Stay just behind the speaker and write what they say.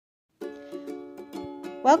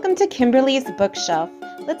Welcome to Kimberly's Bookshelf.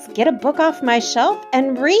 Let's get a book off my shelf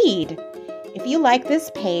and read. If you like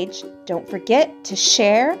this page, don't forget to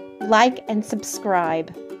share, like, and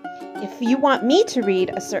subscribe. If you want me to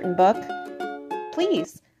read a certain book,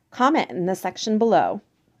 please comment in the section below.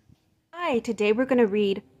 Hi, today we're going to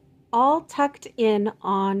read All Tucked In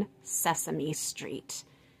on Sesame Street.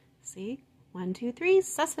 See? 1, 2, 3,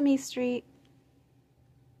 Sesame Street.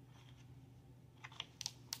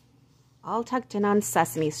 All Tucked In on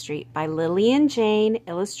Sesame Street by Lillian Jane,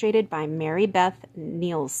 illustrated by Mary Beth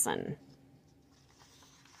Nielsen.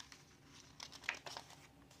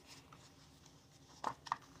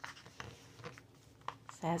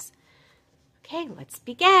 Says, okay, let's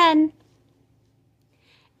begin.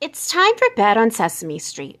 It's time for bed on Sesame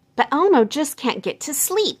Street, but Elmo just can't get to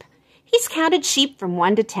sleep. He's counted sheep from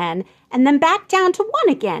 1 to 10 and then back down to 1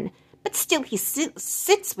 again. But still he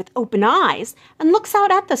sits with open eyes and looks out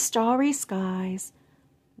at the starry skies.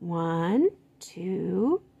 1,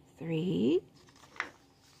 2, 3.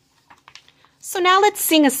 So now let's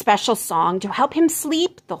sing a special song to help him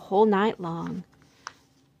sleep the whole night long.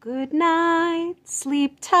 Good night,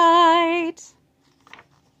 sleep tight.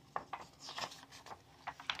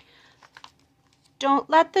 Don't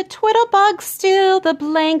let the twiddlebugs steal the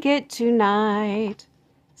blanket tonight.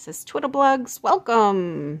 Says Twiddlebugs,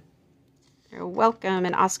 welcome. You're welcome.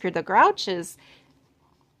 And Oscar the Grouch's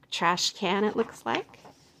trash can, it looks like.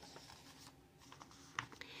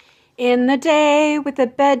 In the day with a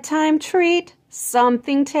bedtime treat,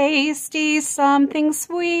 something tasty, something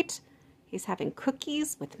sweet. He's having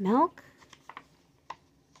cookies with milk.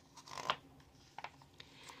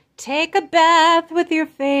 Take a bath with your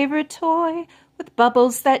favorite toy, with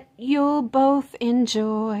bubbles that you'll both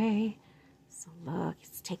enjoy. So look,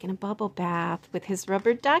 he's taking a bubble bath with his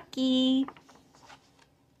rubber ducky.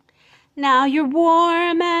 Now you're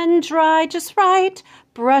warm and dry just right.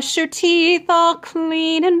 Brush your teeth all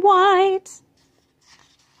clean and white.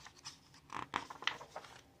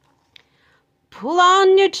 Pull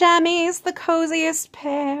on your jammies, the coziest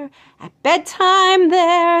pair. At bedtime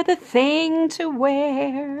they're the thing to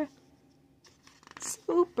wear.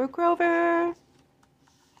 Super Grover.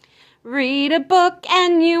 Read a book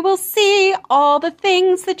and you will see all the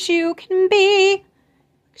things that you can be.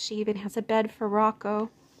 She even has a bed for Rocco.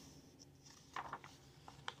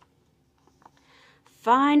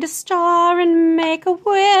 Find a star and make a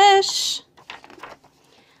wish.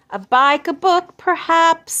 A bike, a book,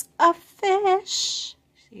 perhaps a fish.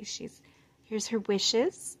 See, here's her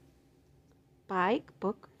wishes. Bike,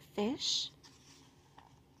 book, fish.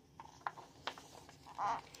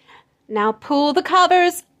 Now pull the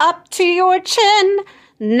covers up to your chin.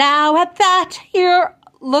 Now look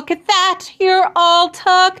at that, you're all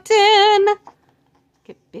tucked in. Look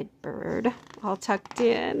at Big Bird, all tucked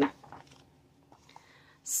in.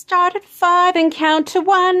 Start at 5 and count to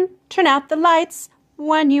 1. Turn out the lights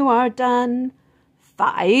when you are done.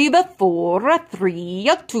 5, a 4, a 3,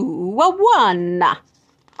 a 2, a 1.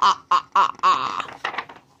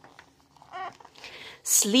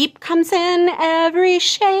 Sleep comes in every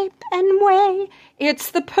shape and way.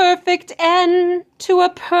 It's the perfect end to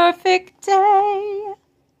a perfect day.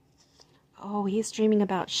 Oh, he's dreaming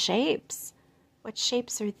about shapes. What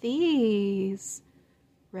shapes are these?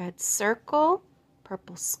 Red circle,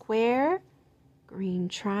 purple square, green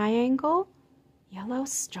triangle, yellow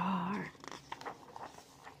star.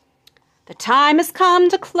 The time has come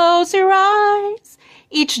to close your eyes.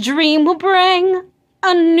 Each dream will bring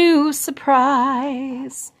a new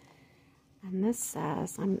surprise. And this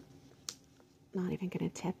says, I'm not even going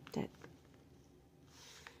to tip it.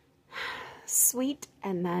 Sweet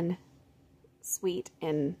and then sweet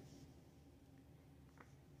in,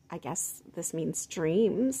 I guess this means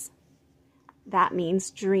dreams. That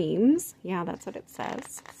means dreams. Yeah, that's what it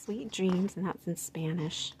says. Sweet dreams, and that's in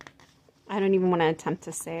Spanish. I don't even want to attempt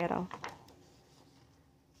to say it all.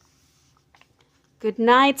 Good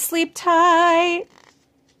night, sleep tight.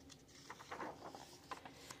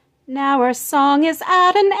 Now our song is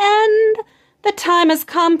at an end. The time has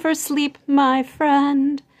come for sleep, my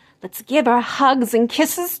friend. Let's give our hugs and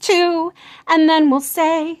kisses too, and then we'll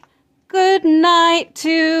say good night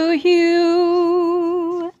to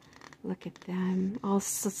you. Look at them, all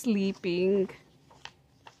sleeping.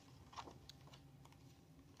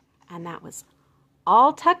 And that was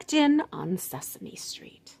All Tucked In on Sesame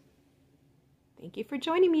Street. Thank you for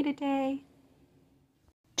joining me today.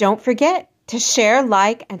 Don't forget to share,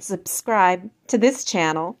 like, and subscribe to this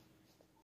channel.